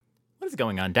What's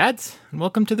going on, dads? And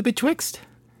welcome to the Betwixt.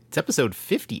 It's episode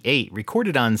 58,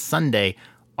 recorded on Sunday,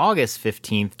 August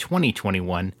 15th,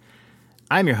 2021.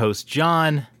 I'm your host,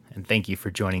 John, and thank you for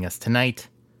joining us tonight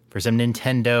for some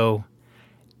Nintendo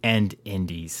and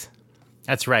indies.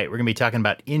 That's right, we're going to be talking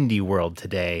about Indie World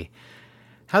today.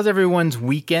 How's everyone's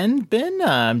weekend been?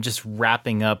 I'm just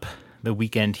wrapping up the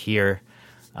weekend here.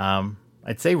 I'd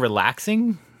say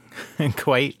relaxing, and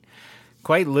quite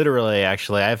literally,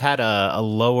 actually. I've had a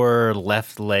lower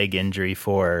left leg injury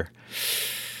for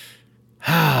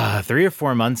 3 or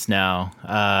 4 months now.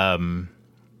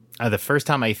 The first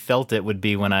time I felt it would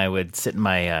be when I would sit in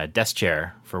my desk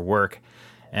chair for work,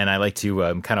 and I like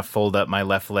to kind of fold up my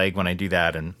left leg when I do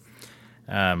that, and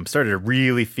started to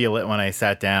really feel it when I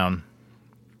sat down.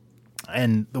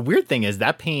 And the weird thing is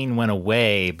that pain went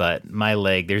away, but my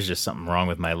leg, there's just something wrong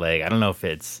with my leg. I don't know if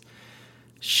it's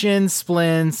shin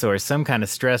splints or some kind of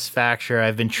stress fracture.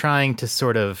 I've been trying to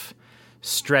sort of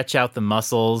stretch out the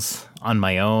muscles on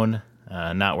my own.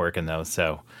 Not working though,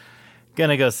 so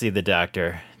gonna go see the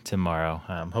doctor tomorrow.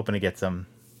 I'm hoping to get some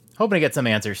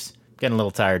answers. Getting a little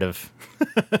tired of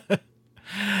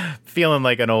feeling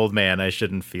like an old man. I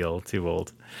shouldn't feel too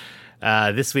old.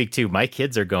 This week too, my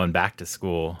kids are going back to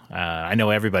school. I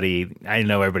know everybody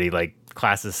like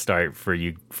classes start for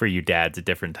you dads at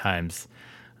different times.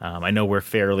 I know we're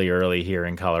fairly early here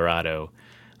in Colorado.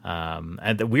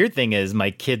 And the weird thing is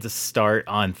my kids start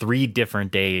on 3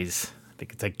 different days. I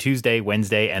think it's like Tuesday,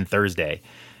 Wednesday, and Thursday.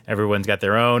 Everyone's got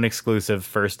their own exclusive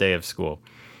first day of school.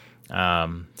 So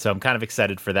I'm kind of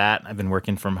excited for that. I've been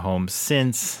working from home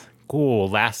since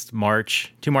last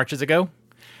March, 2 Marches ago.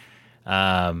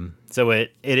 So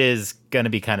it is going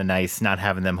to be kind of nice not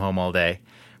having them home all day.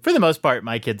 For the most part,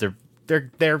 my kids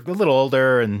they're a little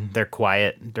older and they're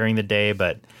quiet during the day,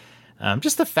 but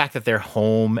just the fact that they're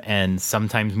home and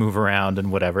sometimes move around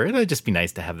and whatever, it'll just be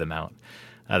nice to have them out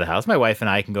of the house. My wife and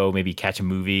I can go maybe catch a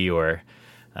movie or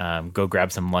go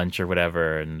grab some lunch or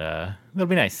whatever, and it'll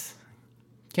be nice.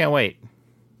 Can't wait.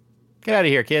 Get out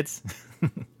of here, kids.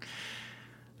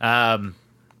 I've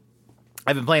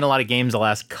been playing a lot of games the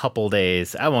last couple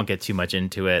days. I won't get too much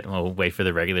into it. We'll wait for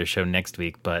the regular show next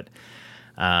week, but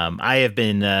I have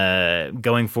been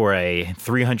going for a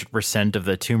 300% of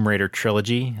the Tomb Raider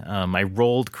trilogy. I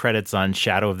rolled credits on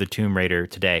Shadow of the Tomb Raider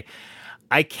today.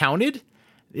 I counted.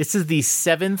 This is the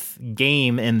 7th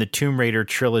game in the Tomb Raider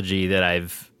trilogy that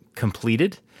I've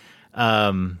completed.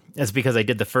 That's because I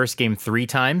did the first game 3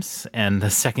 times and the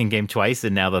second game twice,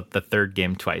 and now the third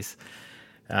game twice.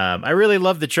 I really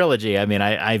love the trilogy. I mean,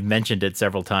 I've mentioned it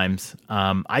several times.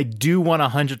 I do want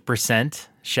 100%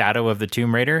 Shadow of the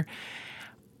Tomb Raider.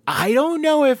 I don't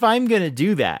know if I'm going to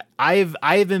do that. I've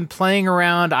been playing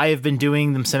around. I have been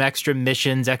doing some extra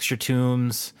missions, extra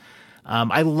tombs.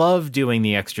 I love doing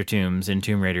the extra tombs in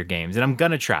Tomb Raider games, and I'm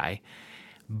going to try.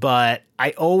 But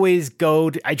I always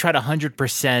I try to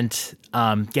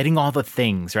 100% getting all the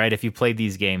things, right? If you play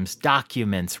these games,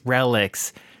 documents,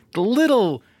 relics, the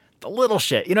little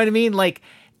shit, you know what I mean? Like,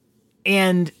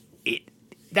 and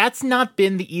that's not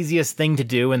been the easiest thing to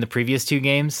do in the previous 2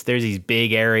 games. There's these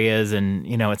big areas and,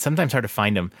 it's sometimes hard to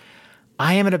find them.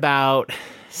 I am at about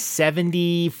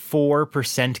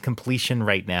 74% completion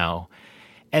right now.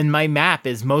 And my map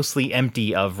is mostly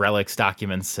empty of relics,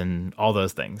 documents, and all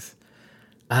those things.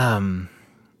 And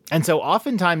so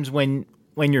oftentimes when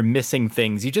you're missing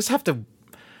things, you just have to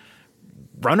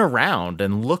run around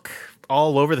and look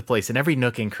all over the place in every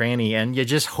nook and cranny, and you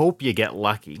just hope you get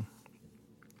lucky.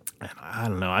 And I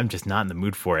don't know, I'm just not in the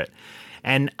mood for it.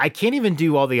 And I can't even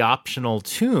do all the optional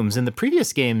tombs. In the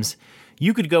previous games,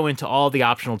 you could go into all the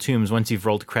optional tombs once you've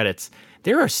rolled credits.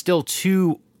 There are still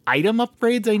 2 item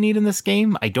upgrades I need in this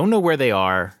game. I don't know where they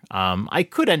are. I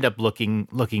could end up looking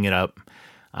it up.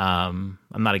 I'm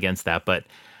not against that, but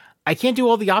I can't do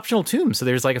all the optional tombs. So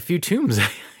there's like a few tombs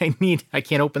I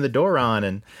can't open the door on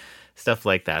and stuff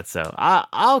like that. So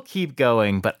I'll keep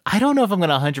going, but I don't know if I'm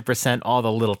going to 100% all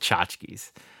the little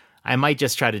tchotchkes. I might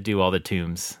just try to do all the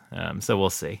tombs. So we'll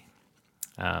see.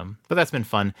 But that's been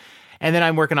fun. And then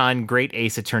I'm working on Great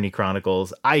Ace Attorney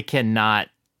Chronicles. I cannot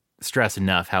stress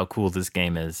enough how cool this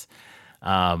game is.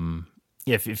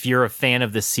 If you're a fan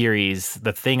of the series,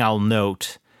 the thing I'll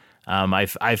note,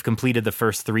 I've completed the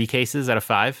first 3 cases out of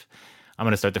 5. I'm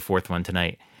going to start the 4th one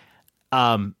tonight.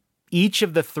 Each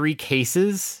of the 3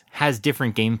 cases has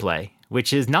different gameplay,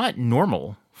 which is not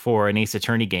normal for an Ace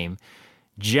Attorney game.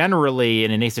 Generally,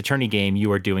 in an Ace Attorney game,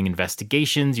 you are doing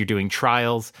investigations, you're doing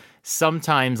trials.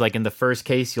 Sometimes, like in the first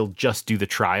case, you'll just do the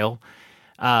trial.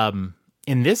 In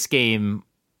this game,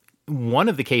 one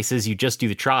of the cases, you just do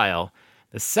the trial.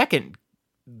 The second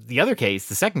the other case,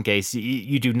 the second case,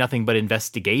 you do nothing but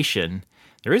investigation.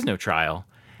 There is no trial.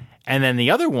 And then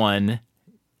the other one,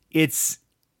 it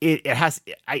has,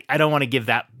 I don't want to give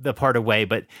that the part away,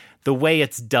 but the way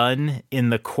it's done in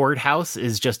the courthouse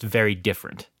is just very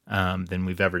different than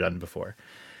we've ever done before.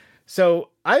 So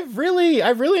I've really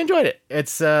enjoyed it.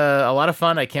 It's a lot of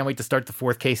fun. I can't wait to start the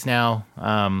fourth case now.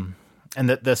 And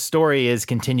the story is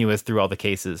continuous through all the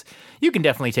cases. You can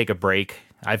definitely take a break.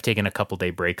 I've taken a couple day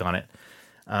break on it.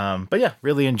 But yeah,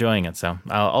 really enjoying it. So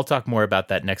I'll talk more about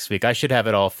that next week. I should have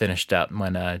it all finished up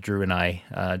when Drew and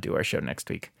I do our show next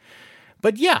week.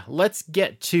 But yeah, let's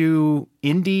get to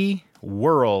Indie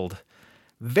World.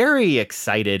 Very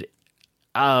excited.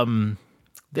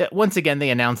 Once again, they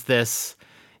announced this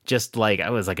just like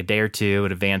I was like a day or two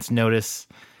in advance notice.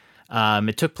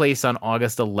 It took place on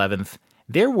August 11th.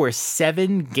 There were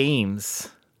 7 games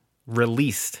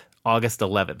released August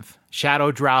 11th.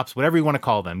 Shadow drops, whatever you want to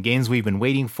call them. Games we've been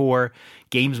waiting for,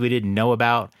 games we didn't know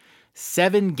about.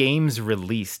 7 games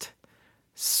released.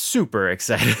 Super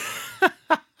excited.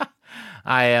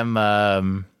 I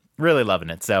am really loving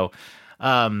it. So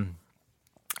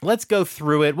let's go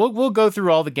through it. We'll go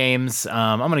through all the games.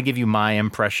 I'm going to give you my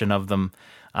impression of them.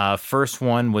 First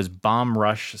one was Bomb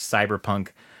Rush Cyberpunk.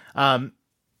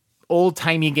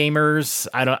 Old-timey gamers.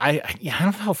 I don't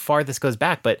know how far this goes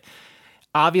back, but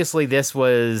obviously this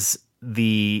was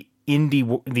the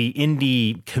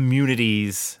indie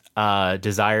community's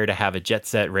desire to have a Jet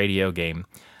Set Radio game.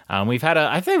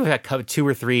 I think we've had 2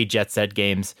 or 3 Jet Set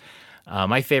games.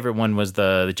 My favorite one was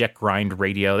the Jet Grind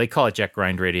Radio. They call it Jet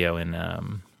Grind Radio in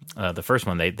the first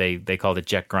one. They called it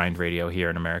Jet Grind Radio here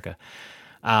in America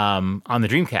on the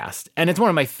Dreamcast, and it's one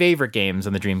of my favorite games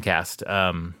on the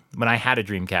Dreamcast. When I had a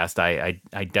Dreamcast,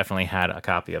 I definitely had a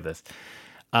copy of this.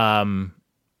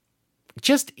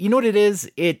 Just, you know what it is?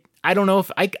 I don't know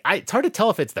if it's hard to tell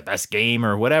if it's the best game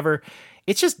or whatever.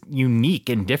 It's just unique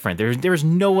and different. There's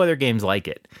no other games like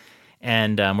it.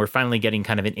 And we're finally getting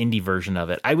kind of an indie version of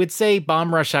it. I would say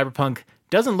Bomb Rush Cyberpunk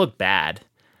doesn't look bad.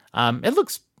 It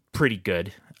looks pretty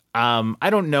good. I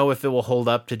don't know if it will hold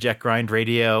up to Jet Grind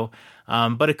Radio,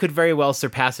 but it could very well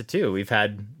surpass it too. We've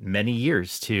had many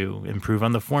years to improve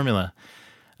on the formula.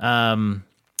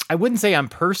 I wouldn't say I'm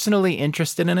personally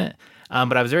interested in it,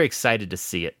 but I was very excited to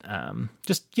see it.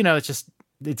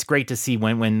 It's great to see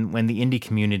when the indie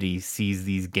community sees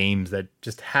these games that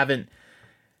just haven't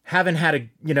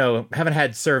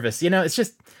had service.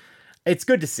 It's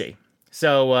good to see.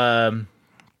 So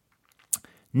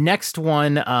next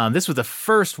one, this was the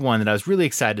first one that I was really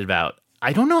excited about.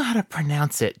 I don't know how to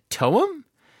pronounce it. Toem?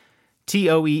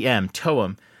 T-O-E-M.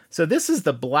 Toem. So this is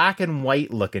the black and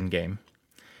white looking game.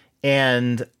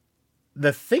 And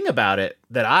the thing about it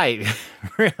that I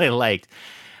really liked,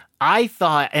 I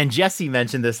thought, and Jesse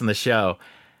mentioned this in the show,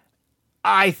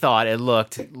 I thought it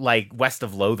looked like West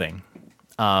of Loathing.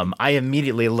 I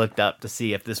immediately looked up to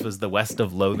see if this was the West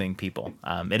of Loathing people.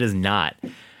 It is not.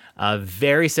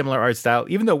 Very similar art style,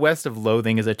 even though West of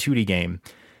Loathing is a 2D game,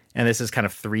 and this is kind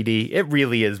of 3D. It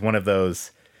really is one of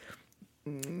those.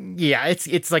 Yeah,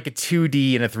 it's like a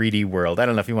 2D in a 3D world. I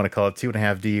don't know if you want to call it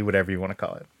 2.5D, whatever you want to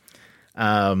call it.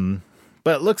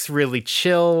 But it looks really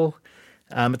chill.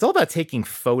 It's all about taking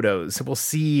photos. So we'll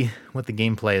see what the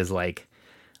gameplay is like.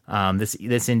 This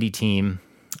indie team,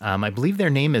 I believe their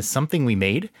name is Something We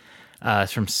Made.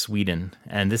 It's from Sweden,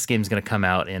 and this game's going to come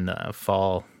out in the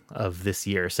fall of this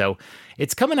year. So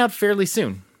it's coming out fairly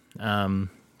soon.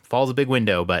 Fall's a big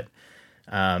window, but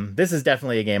this is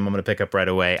definitely a game I'm going to pick up right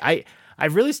away. I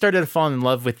really started to fall in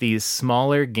love with these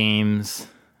smaller games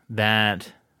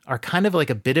that are kind of like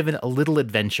a bit of a little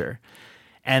adventure.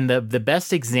 And the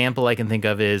best example I can think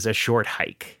of is A Short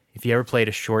Hike. If you ever played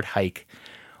A Short Hike,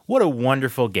 what a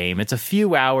wonderful game. It's a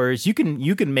few hours. You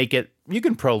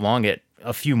can prolong it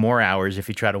a few more hours if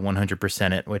you try to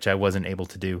 100% it, which I wasn't able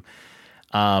to do.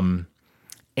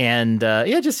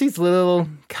 Just these little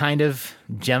kind of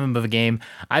gem of a game.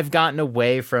 I've gotten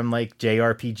away from like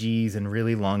JRPGs and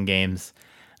really long games,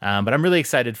 but I'm really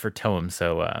excited for Toem,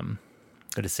 so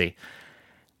good to see.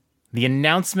 The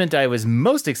announcement I was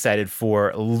most excited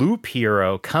for, Loop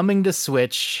Hero, coming to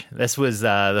Switch. This was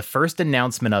the first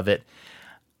announcement of it.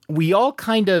 We all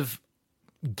kind of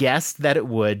guessed that it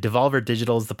would. Devolver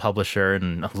Digital is the publisher,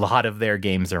 and a lot of their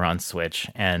games are on Switch,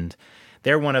 and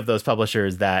they're one of those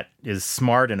publishers that is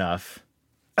smart enough,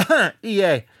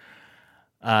 EA,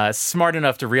 smart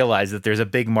enough to realize that there's a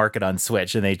big market on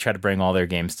Switch, and they try to bring all their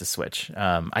games to Switch.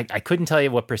 I couldn't tell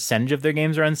you what percentage of their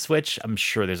games are on Switch. I'm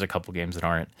sure there's a couple games that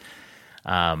aren't.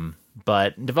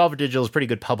 But Devolver Digital is a pretty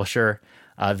good publisher.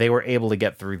 They were able to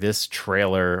get through this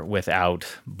trailer without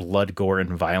blood, gore,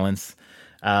 and violence.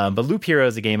 But Loop Hero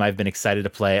is a game I've been excited to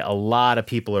play. A lot of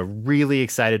people are really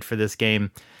excited for this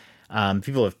game.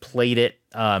 People have played it,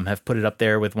 have put it up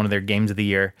there with one of their games of the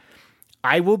year.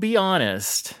 I will be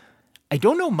honest, I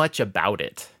don't know much about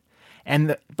it.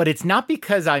 But it's not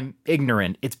because I'm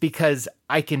ignorant. It's because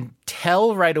I can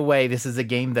tell right away this is a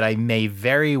game that I may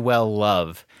very well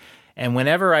love. And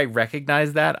whenever I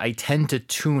recognize that, I tend to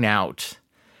tune out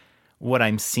what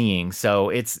I'm seeing.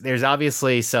 So there's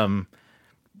obviously some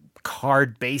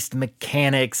card-based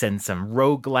mechanics and some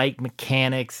roguelike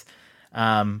mechanics.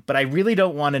 But I really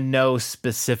don't want to know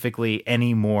specifically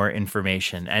any more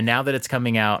information. And now that it's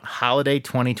coming out, holiday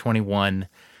 2021,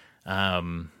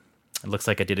 it looks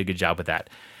like I did a good job with that.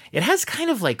 It has kind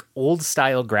of like old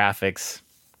style graphics.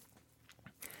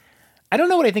 I don't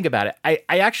know what I think about it. I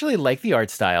actually like the art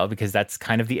style because that's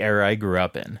kind of the era I grew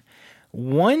up in.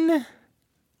 One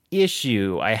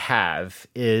issue I have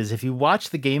is if you watch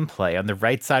the gameplay on the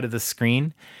right side of the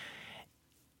screen,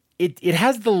 it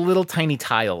has the little tiny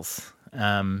tiles.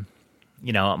 Minecraft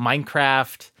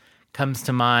comes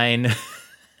to mind,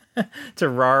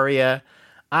 Terraria.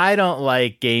 I don't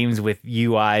like games with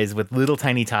UIs with little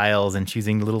tiny tiles and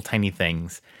choosing little tiny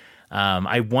things.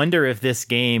 I wonder if this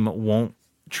game won't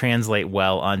translate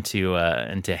well into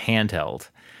handheld.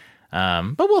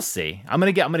 But we'll see. I'm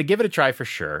gonna give it a try for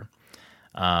sure.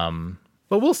 But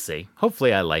we'll see.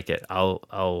 Hopefully, I like it.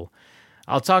 I'll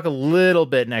talk a little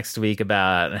bit next week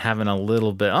about having a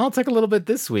little bit. I'll talk a little bit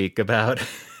this week about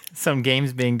some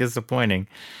games being disappointing.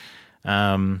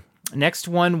 Next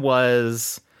one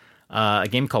was a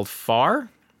game called Far.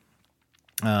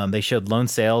 They showed Lone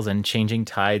Sails and Changing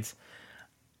Tides.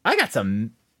 I got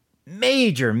some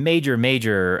major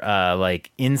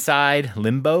like Inside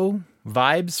Limbo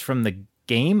vibes from the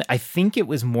game. I think it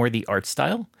was more the art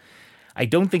style. I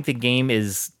don't think the game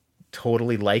is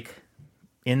totally like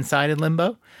Inside and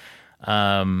Limbo.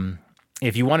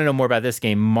 If you want to know more about this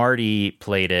game, Marty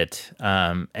played it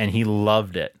and he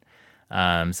loved it.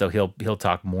 So he'll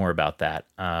talk more about that.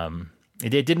 It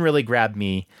didn't really grab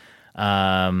me.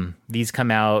 These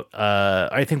come out.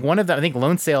 I think one of them. I think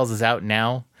Lone Sails is out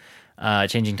now.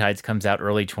 Changing Tides comes out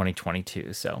early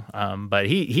 2022. So, but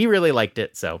he really liked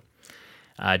it. So,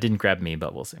 it didn't grab me,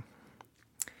 but we'll see.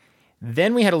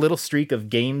 Then we had a little streak of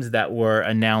games that were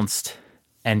announced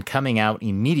and coming out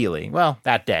immediately. Well,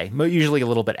 that day, usually a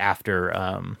little bit after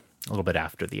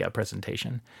the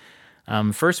presentation.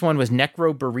 First one was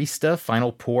Necro Barista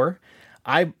Final Pour.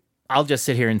 I'll just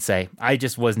sit here and say I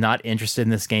just was not interested in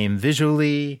this game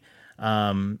visually.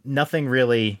 Nothing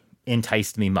really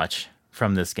enticed me much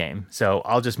from this game, so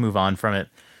I'll just move on from it.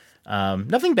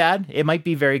 Nothing bad. It might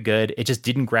be very good. It just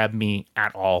didn't grab me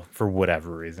at all for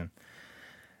whatever reason.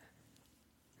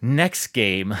 Next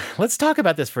game. Let's talk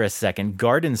about this for a second.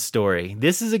 Garden Story.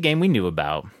 This is a game we knew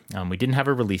about. We didn't have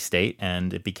a release date,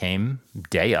 and it became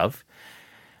day of.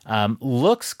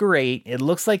 Looks great. It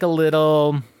looks like a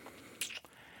little...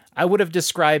 I would have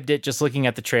described it, just looking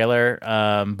at the trailer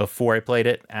before I played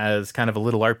it, as kind of a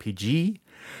little RPG.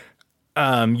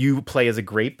 You play as a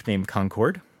grape named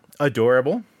Concord.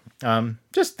 Adorable.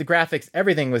 Just the graphics,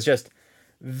 everything was just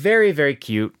very, very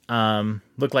cute.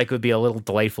 Looked like it would be a little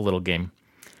delightful little game.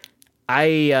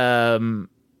 I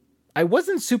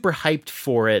wasn't super hyped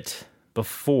for it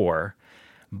before,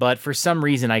 but for some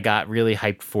reason I got really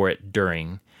hyped for it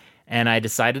during, and I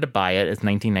decided to buy it. It's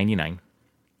 $19.99.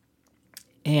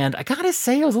 And I gotta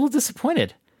say, I was a little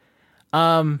disappointed.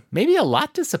 Maybe a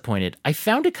lot disappointed. I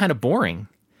found it kind of boring.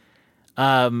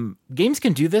 Games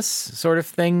can do this sort of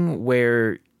thing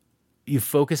where you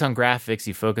focus on graphics,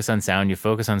 you focus on sound, you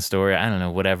focus on story. I don't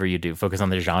know, whatever you do, focus on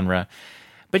the genre.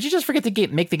 But you just forget to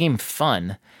make the game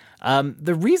fun.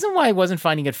 The reason why I wasn't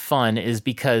finding it fun is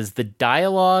because the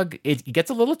dialogue, it gets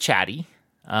a little chatty,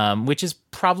 which is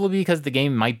probably because the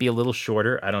game might be a little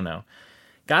shorter. I don't know.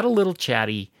 Got a little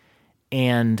chatty.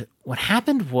 And what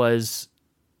happened was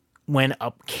when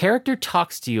a character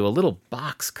talks to you, a little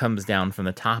box comes down from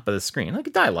the top of the screen, like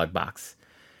a dialogue box.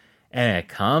 And it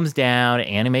comes down, it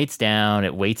animates down,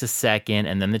 it waits a second,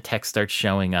 and then the text starts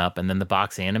showing up, and then the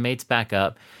box animates back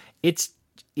up. It's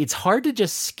hard to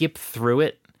just skip through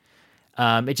it.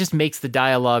 It just makes the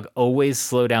dialogue always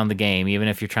slow down the game, even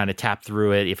if you're trying to tap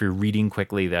through it, if you're reading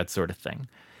quickly, that sort of thing.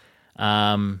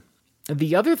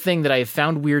 The other thing that I have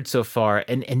found weird so far,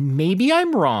 and maybe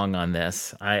I'm wrong on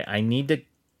this, I need to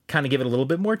kind of give it a little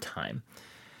bit more time,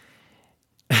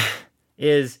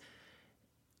 is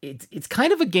it's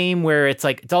kind of a game where it's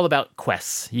all about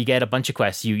quests. You get a bunch of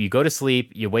quests. You go to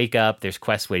sleep, you wake up, there's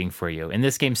quests waiting for you. In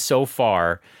this game so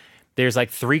far, there's like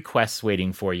 3 quests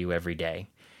waiting for you every day.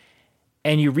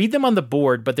 and you read them on the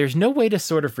board, but there's no way to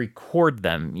sort of record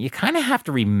them. You kind of have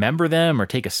to remember them or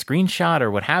take a screenshot or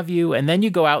what have you, and then you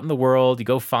go out in the world, you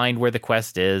go find where the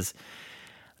quest is.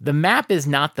 The map is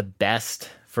not the best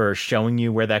for showing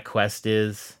you where that quest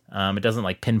is. It doesn't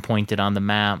like pinpoint it on the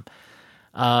map.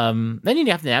 Then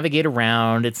you have to navigate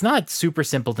around. It's not super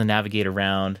simple to navigate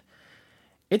around.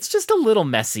 It's just a little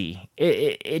messy.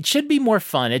 It should be more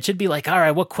fun. It should be like, all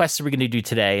right, what quests are we going to do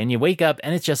today? And you wake up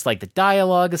and it's just like the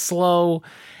dialogue is slow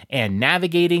and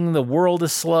navigating the world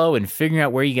is slow and figuring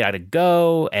out where you got to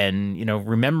go and,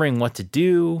 remembering what to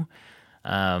do.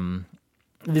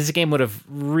 This game would have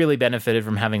really benefited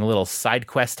from having a little side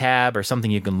quest tab or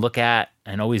something you can look at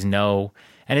and always know.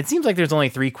 And it seems like there's only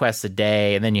 3 quests a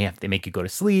day and then they make you go to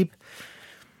sleep.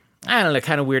 I don't know,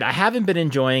 kind of weird. I haven't been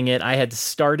enjoying it. I had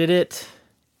started it.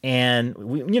 And,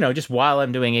 just while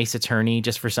I'm doing Ace Attorney,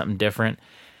 just for something different.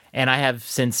 And I have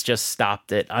since just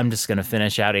stopped it. I'm just going to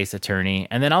finish out Ace Attorney.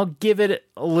 And then I'll give it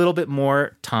a little bit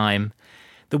more time.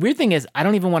 The weird thing is, I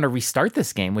don't even want to restart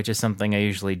this game, which is something I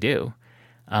usually do.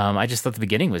 I just thought the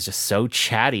beginning was just so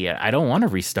chatty. I don't want to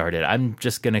restart it. I'm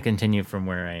just going to continue from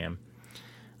where I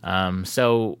am.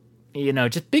 So,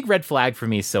 just big red flag for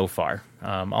me so far.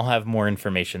 I'll have more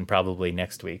information probably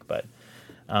next week, but...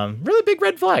 really big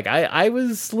red flag. I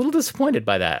was a little disappointed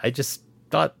by that. I just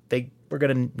thought they were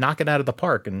going to knock it out of the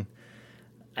park, and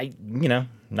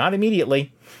not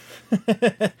immediately.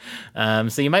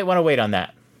 So you might want to wait on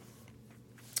that.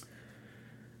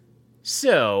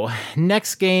 So,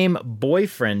 next game,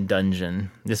 Boyfriend Dungeon.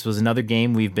 This was another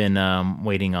game we've been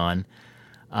waiting on.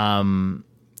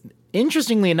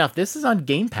 Interestingly enough, this is on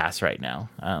Game Pass right now.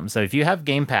 So if you have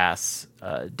Game Pass,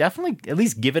 definitely at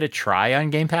least give it a try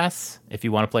on Game Pass. If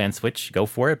you want to play on Switch, go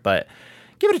for it. But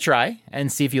give it a try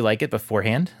and see if you like it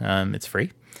beforehand. It's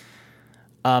free.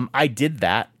 I did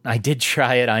that. I did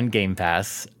try it on Game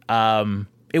Pass.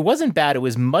 It wasn't bad. It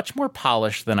was much more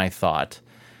polished than I thought.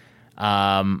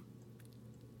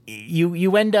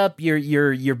 You end up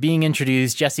you're being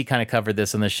introduced. Jesse kind of covered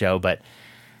this on the show, but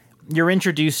you're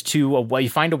introduced to you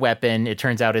find a weapon. It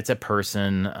turns out it's a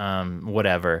person,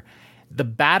 whatever. The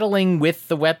battling with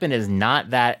the weapon is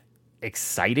not that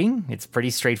exciting. It's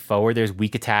pretty straightforward. There's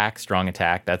weak attack, strong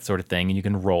attack, that sort of thing, and you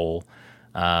can roll.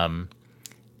 Then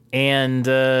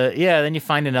you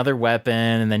find another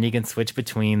weapon, and then you can switch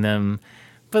between them.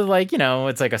 But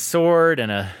it's like a sword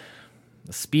and a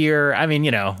spear. I mean,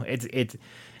 it's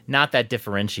not that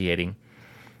differentiating.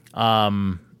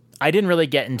 I didn't really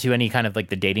get into any kind of like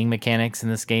the dating mechanics in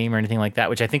this game or anything like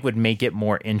that, which I think would make it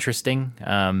more interesting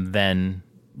than,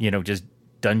 just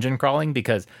dungeon crawling,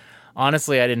 because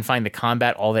honestly, I didn't find the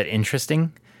combat all that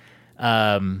interesting.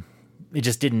 It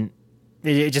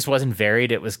just wasn't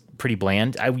varied. It was pretty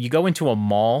bland. You go into a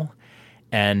mall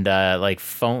and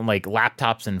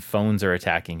laptops and phones are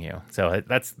attacking you. So it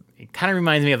kind of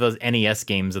reminds me of those NES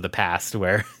games of the past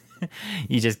where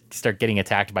you just start getting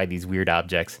attacked by these weird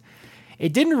objects.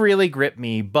 It didn't really grip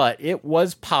me, but it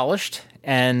was polished,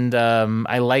 and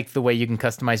I like the way you can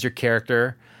customize your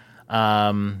character.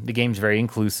 The game's very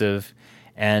inclusive,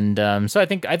 and so I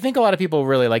think a lot of people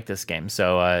really like this game.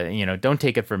 So don't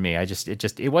take it from me.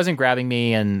 It wasn't grabbing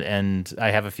me, and I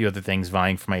have a few other things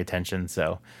vying for my attention.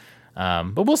 So,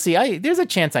 but we'll see. There's a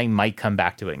chance I might come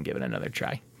back to it and give it another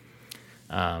try.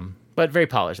 But very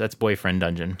polished. That's Boyfriend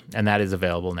Dungeon, and that is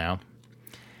available now.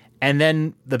 And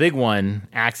then the big one,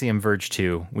 Axiom Verge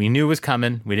 2. We knew it was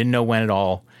coming. We didn't know when at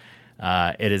all.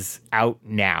 It is out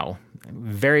now. I'm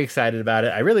very excited about it.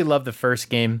 I really love the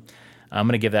first game. I'm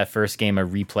going to give that first game a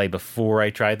replay before I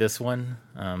try this one.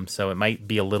 So it might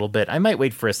be a little bit. I might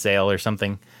wait for a sale or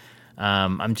something.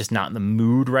 I'm just not in the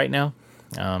mood right now.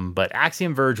 But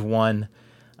Axiom Verge 1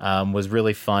 was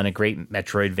really fun. A great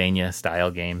Metroidvania style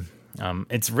game.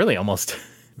 It's really almost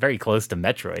very close to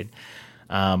Metroid.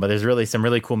 But there's really some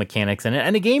really cool mechanics in it.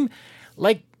 And a game,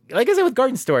 like I said with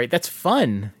Garden Story, that's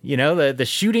fun. The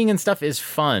shooting and stuff is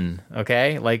fun,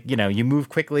 okay? You move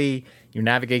quickly, you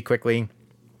navigate quickly.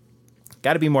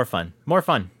 Got to be more fun. More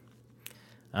fun.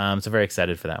 So very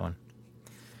excited for that one.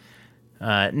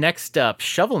 Next up,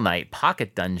 Shovel Knight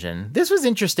Pocket Dungeon. This was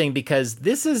interesting because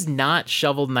this is not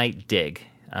Shovel Knight Dig.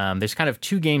 There's kind of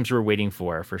 2 games we're waiting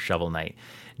for Shovel Knight.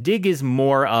 Dig is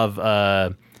more of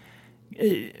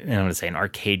I don't want to say an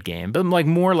arcade game, but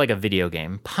more like a video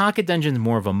game. Pocket Dungeon's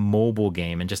more of a mobile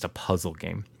game and just a puzzle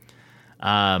game.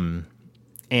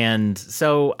 And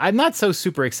so I'm not so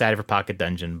super excited for Pocket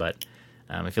Dungeon, but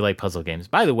if you like puzzle games.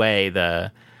 By the way,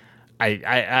 I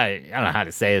don't know how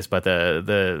to say this, but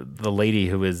the lady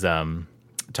who is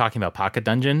talking about Pocket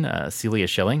Dungeon, Celia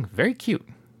Schilling, very cute.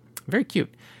 Very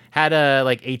cute. Had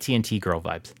like AT&T girl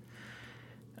vibes.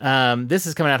 This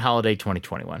is coming out holiday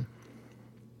 2021.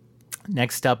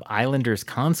 Next up, Islanders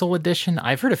Console Edition.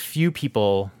 I've heard a few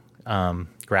people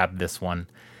grab this one.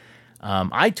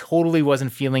 I totally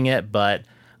wasn't feeling it, but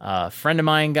a friend of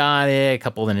mine got it. A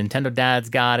couple of the Nintendo dads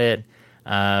got it.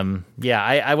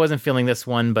 I wasn't feeling this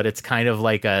one, but it's kind of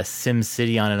like a Sim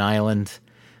City on an island.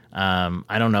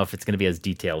 I don't know if it's going to be as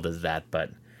detailed as that, but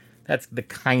that's the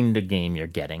kind of game you're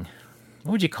getting.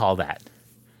 What would you call that?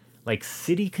 Like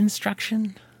city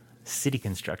construction? City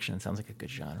construction sounds like a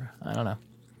good genre. I don't know.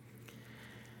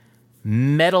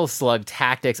 Metal Slug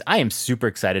Tactics. I am super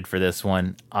excited for this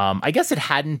one. I guess it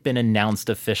hadn't been announced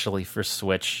officially for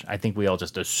Switch. I think we all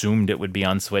just assumed it would be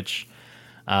on Switch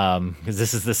because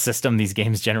this is the system these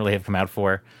games generally have come out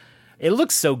for. It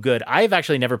looks so good. I've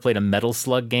actually never played a Metal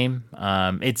Slug game.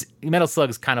 Metal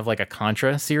Slug is kind of like a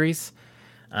Contra series.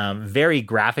 Very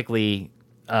graphically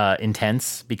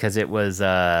intense because it was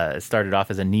it started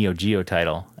off as a Neo Geo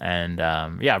title. And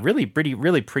really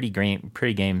pretty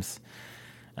games.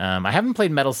 I haven't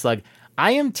played Metal Slug.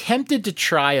 I am tempted to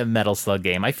try a Metal Slug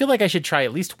game. I feel like I should try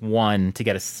at least one to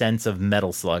get a sense of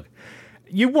Metal Slug.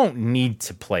 You won't need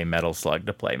to play Metal Slug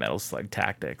to play Metal Slug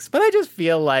Tactics, but I just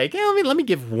feel like, let me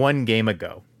give one game a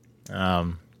go.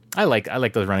 I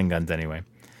like those running guns anyway.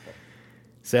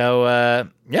 So,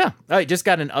 I just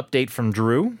got an update from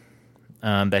Drew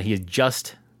that he has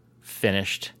just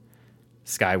finished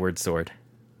Skyward Sword.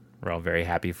 We're all very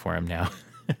happy for him now.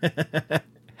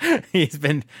 He's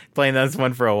been playing this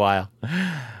one for a while.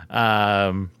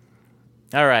 All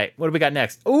right, what do we got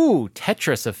next? Ooh,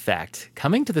 Tetris Effect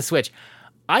coming to the Switch.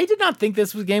 I did not think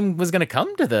this game was going to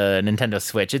come to the Nintendo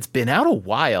Switch. It's been out a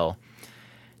while.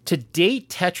 To date,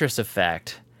 Tetris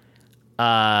Effect.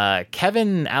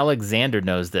 Kevin Alexander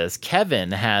knows this.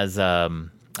 Kevin has a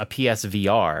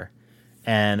PSVR,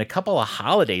 and a couple of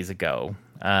holidays ago.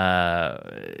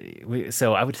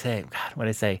 So I would say, God, what did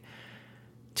I say?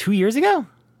 2 years ago?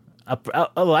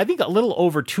 I think a little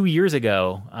over 2 years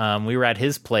ago, we were at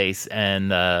his place and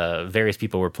various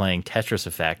people were playing Tetris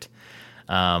Effect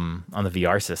on the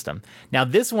VR system. Now,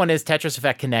 this one is Tetris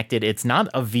Effect Connected. It's not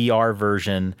a VR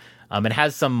version. It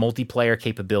has some multiplayer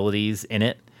capabilities in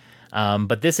it.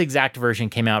 But this exact version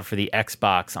came out for the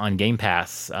Xbox on Game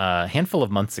Pass a handful of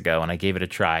months ago, and I gave it a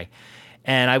try.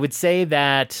 And I would say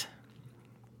that,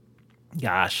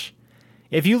 gosh,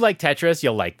 if you like Tetris,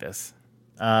 you'll like this.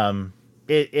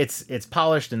 It's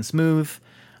polished and smooth.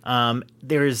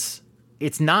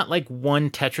 It's not like one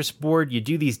Tetris board. You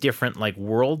do these different like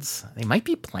worlds. They might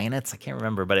be planets. I can't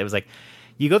remember, but it was like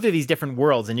you go through these different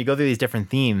worlds and you go through these different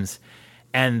themes,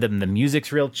 and the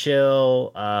music's real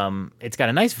chill. It's got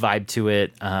a nice vibe to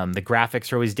it. The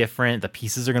graphics are always different. The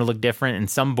pieces are going to look different. In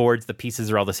some boards, the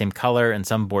pieces are all the same color, and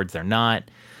some boards they're not.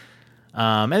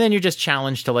 And then you're just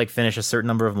challenged to like finish a certain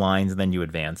number of lines, and then you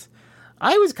advance.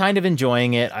 I was kind of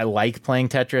enjoying it. I like playing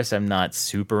Tetris. I'm not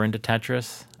super into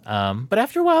Tetris. But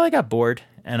after a while, I got bored,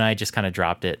 and I just kind of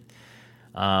dropped it.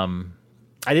 I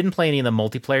didn't play any of the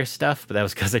multiplayer stuff, but that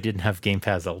was because I didn't have Game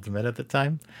Pass Ultimate at the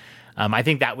time. I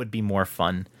think that would be more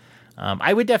fun.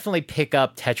 I would definitely pick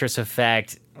up Tetris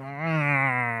Effect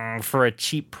for a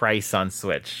cheap price on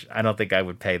Switch. I don't think I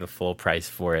would pay the full price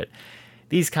for it.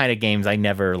 These kind of games I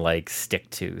never like stick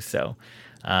to, so...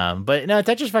 but no,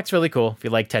 Tetris Effect's really cool. If you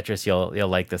like Tetris, you'll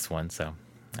like this one. So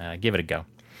give it a go.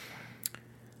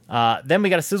 Then we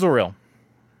got a sizzle reel.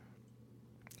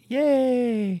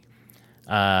 Yay!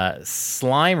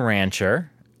 Slime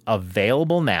Rancher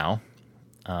available now.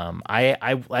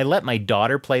 I let my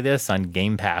daughter play this on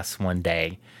Game Pass one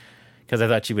day because I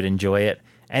thought she would enjoy it,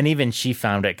 and even she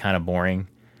found it kind of boring.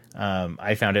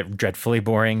 I found it dreadfully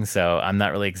boring, so I'm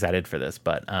not really excited for this,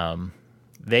 but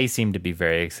they seem to be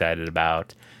very excited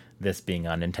about this being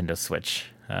on Nintendo Switch.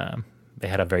 They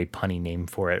had a very punny name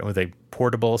for it. It was a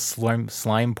portable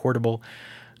slime portable.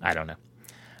 I don't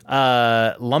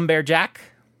know. Lumberjack.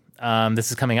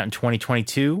 This is coming out in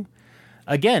 2022.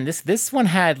 Again, this one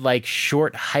had like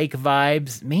short hike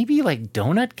vibes, maybe like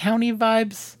Donut County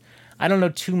vibes. I don't know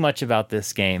too much about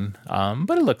this game,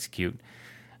 but it looks cute.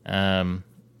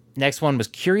 Next one was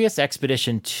Curious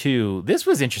Expedition 2. This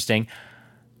was interesting.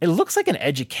 It looks like an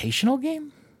educational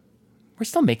game. We're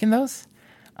still making those.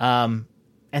 And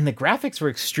the graphics were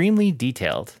extremely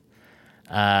detailed.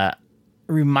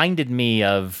 Reminded me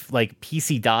of like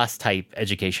PC DOS type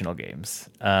educational games.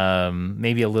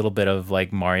 Maybe a little bit of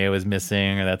like Mario is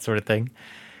missing or that sort of thing.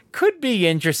 Could be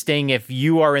interesting if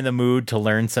you are in the mood to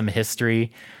learn some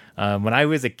history. When I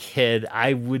was a kid,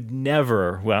 I would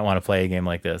never want to play a game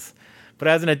like this. But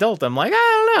as an adult, I'm like,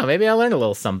 I don't know. Maybe I'll learn a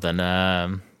little something.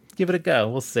 Give it a go.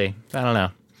 We'll see. I don't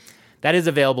know. That is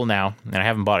available now, and I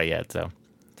haven't bought it yet, so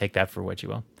take that for what you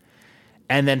will.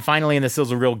 And then finally in the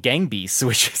Sizzle Reel, Gang Beasts,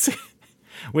 which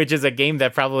is a game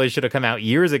that probably should have come out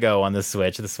years ago on the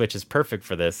Switch. The Switch is perfect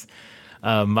for this.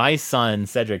 My son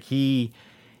Cedric, he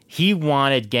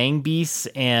wanted Gang Beasts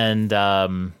and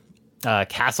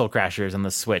Castle Crashers on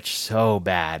the Switch so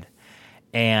bad.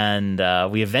 And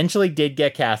we eventually did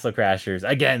get Castle Crashers.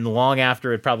 Again, long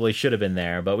after it probably should have been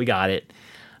there, but we got it.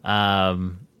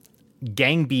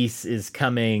 Gang Beasts is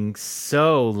coming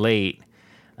so late.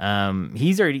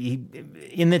 He's already,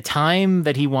 in the time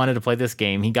that he wanted to play this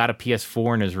game, he got a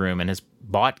PS4 in his room and has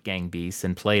bought Gang Beasts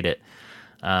and played it.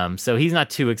 So he's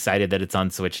not too excited that it's on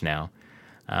Switch now.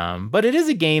 But it is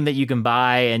a game that you can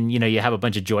buy and, you have a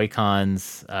bunch of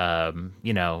Joy-Cons,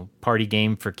 party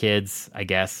game for kids, I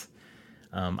guess.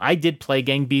 I did play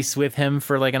Gang Beasts with him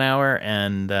for like an hour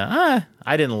and I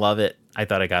didn't love it. I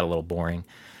thought it got a little boring.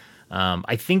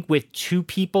 I think with 2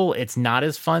 people, it's not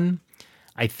as fun.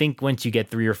 I think once you get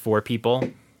 3 or 4 people,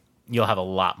 you'll have a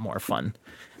lot more fun.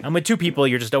 And with 2 people,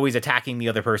 you're just always attacking the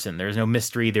other person. There's no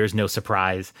mystery. There's no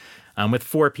surprise. With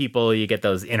 4 people, you get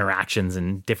those interactions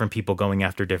and different people going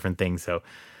after different things. So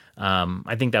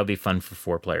I think that would be fun for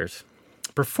 4 players.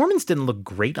 Performance didn't look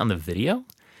great on the video,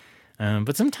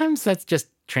 but sometimes that just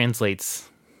translates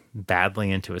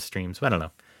badly into a stream. So I don't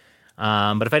know.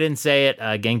 But if I didn't say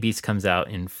it, Gang Beasts comes out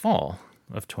in fall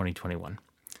of 2021.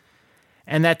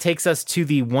 And that takes us to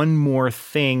the one more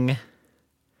thing.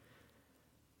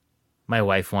 My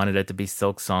wife wanted it to be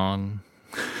Silk Song.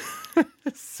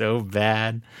 So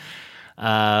bad.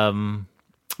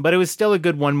 But it was still a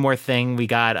good one more thing. We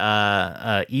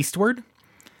got Eastward.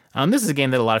 This is a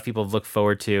game that a lot of people have looked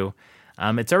forward to.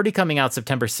 It's already coming out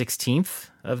September 16th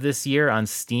of this year on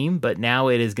Steam, but now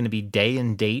it is going to be day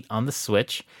and date on the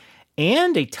Switch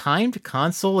and a timed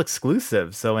console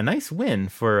exclusive. So a nice win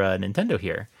for Nintendo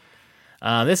here.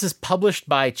 This is published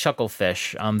by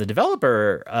Chucklefish. The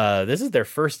developer, this is their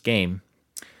first game.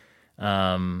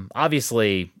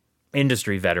 Obviously,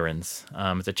 industry veterans.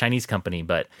 It's a Chinese company,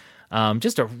 but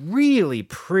just a really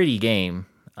pretty game.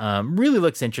 Really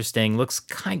looks interesting. Looks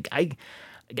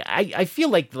I feel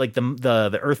like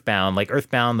the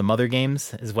Earthbound, the Mother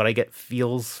games is what I get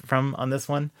feels from on this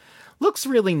one. Looks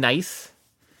really nice.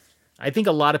 I think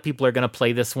a lot of people are going to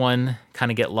play this one,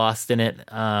 kind of get lost in it.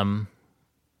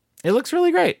 It looks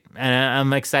really great, and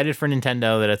I'm excited for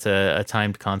Nintendo that it's a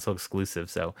timed console exclusive.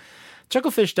 So,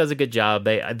 Chucklefish does a good job.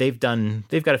 They've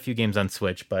got a few games on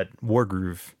Switch, but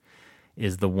Wargroove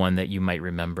is the one that you might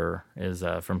remember is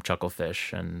from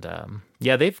Chucklefish, and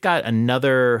they've got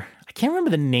another. I can't remember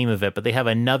the name of it, but they have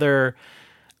another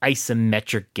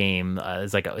isometric game.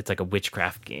 It's like a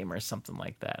witchcraft game or something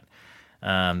like that.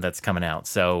 That's coming out.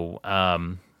 So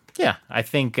I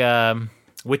think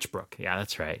Witchbrook. Yeah,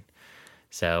 that's right.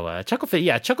 So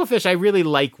Chucklefish. I really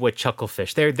like what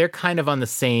Chucklefish. They're kind of on the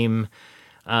same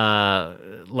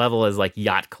level as like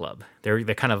Yacht Club. They're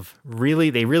kind of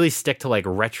really stick to like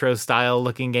retro style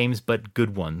looking games, but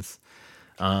good ones.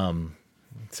 Really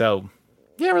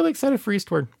excited for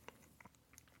Eastward.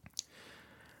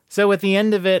 So at the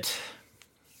end of it,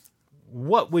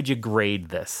 what would you grade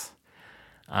this?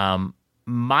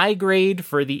 My grade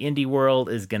for the indie world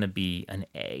is going to be an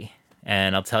A,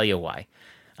 and I'll tell you why.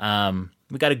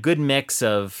 We got a good mix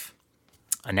of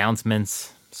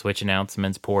announcements, Switch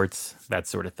announcements, ports, that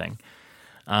sort of thing.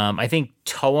 I think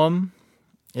Toem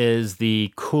is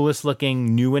the coolest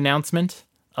looking new announcement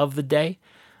of the day.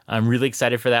 I'm really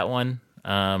excited for that one.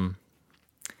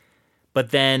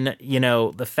 But then,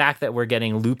 the fact that we're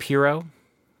getting Loop Hero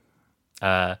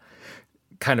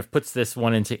kind of puts this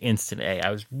one into instant A.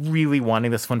 I was really wanting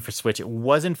this one for Switch. It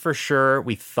wasn't for sure.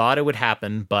 We thought it would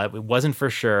happen, but it wasn't for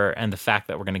sure. And the fact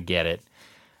that we're going to get it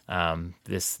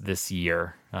this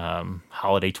year,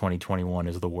 holiday 2021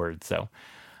 is the word. So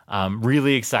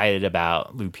really excited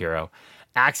about Loop Hero.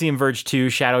 Axiom Verge 2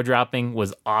 shadow dropping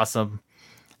was awesome.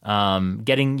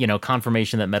 Getting,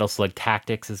 confirmation that Metal Slug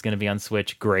Tactics is going to be on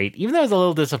Switch, great. Even though I was a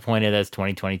little disappointed that it's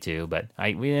 2022, but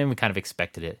we kind of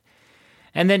expected it.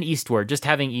 And then Eastward, just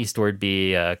having Eastward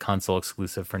be a console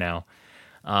exclusive for now.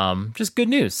 Just good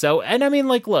news. So, and I mean,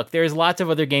 look, there's lots of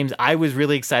other games. I was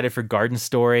really excited for Garden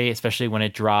Story, especially when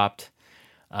it dropped.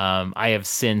 I have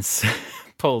since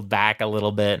pulled back a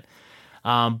little bit.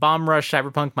 Bomb Rush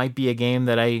Cyberpunk might be a game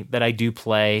that I do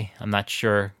play. I'm not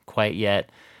sure quite yet.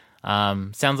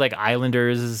 Sounds like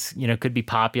Islanders, could be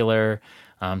popular.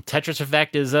 Tetris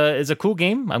Effect is a cool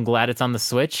game. I'm glad it's on the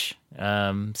Switch.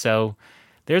 So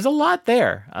there's a lot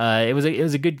there. It was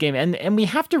a good game, and we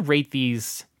have to rate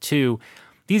these too.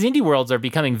 These indie worlds are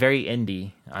becoming very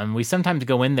indie. We sometimes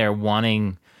go in there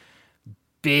wanting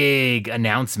big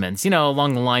announcements,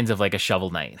 along the lines of like a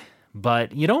Shovel Knight.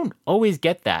 but you don't always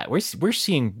get that. We're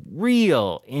seeing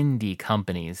real indie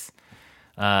companies,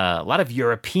 a lot of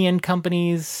European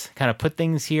companies kind of put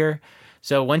things here.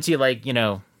 So once you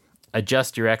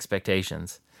adjust your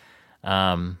expectations,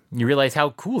 you realize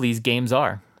how cool these games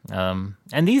are. And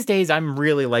these days I'm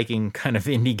really liking kind of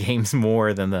indie games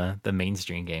more than the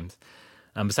mainstream games.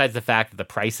 Besides the fact that the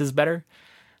price is better,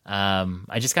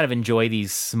 I just kind of enjoy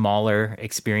these smaller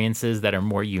experiences that are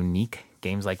more unique.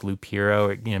 Games like Loop Hero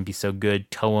are be so good.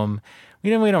 Toem, we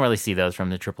don't really see those from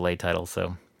the AAA titles,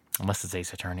 so unless it's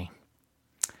Ace Attorney.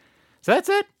 So that's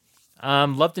it.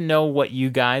 Love to know what you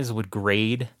guys would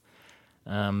grade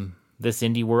this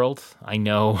indie world. I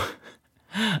know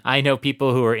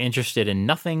people who are interested in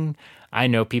nothing. I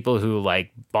know people who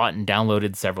bought and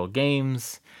downloaded several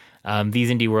games. These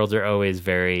indie worlds are always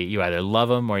you either love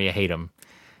them or you hate them.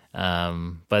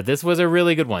 But this was a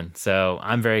really good one, so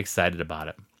I'm very excited about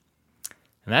it.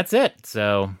 And that's it.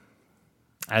 So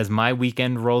as my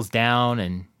weekend rolls down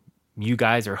and you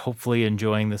guys are hopefully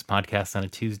enjoying this podcast on a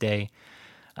Tuesday,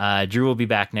 Drew will be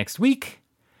back next week.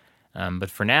 But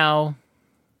for now,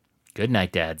 good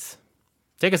night, dads.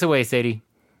 Take us away, Sadie.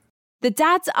 The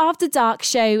Dads After Dark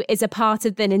show is a part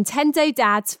of the Nintendo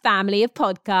Dads family of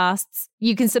podcasts.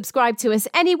 You can subscribe to us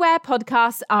anywhere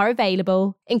podcasts are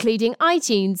available, including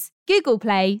iTunes, Google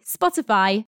Play,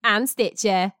 Spotify, and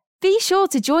Stitcher. Be sure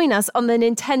to join us on the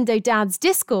Nintendo Dads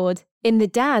Discord in the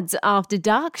Dads After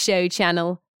Dark show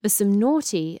channel for some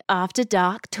naughty After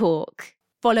Dark talk.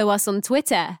 Follow us on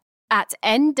Twitter at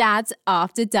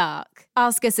 @NDadsAfterDark.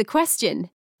 Ask us a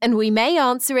question, and we may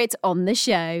answer it on the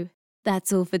show.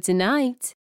 That's all for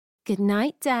tonight. Good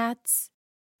night, Dads.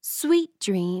 Sweet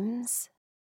dreams.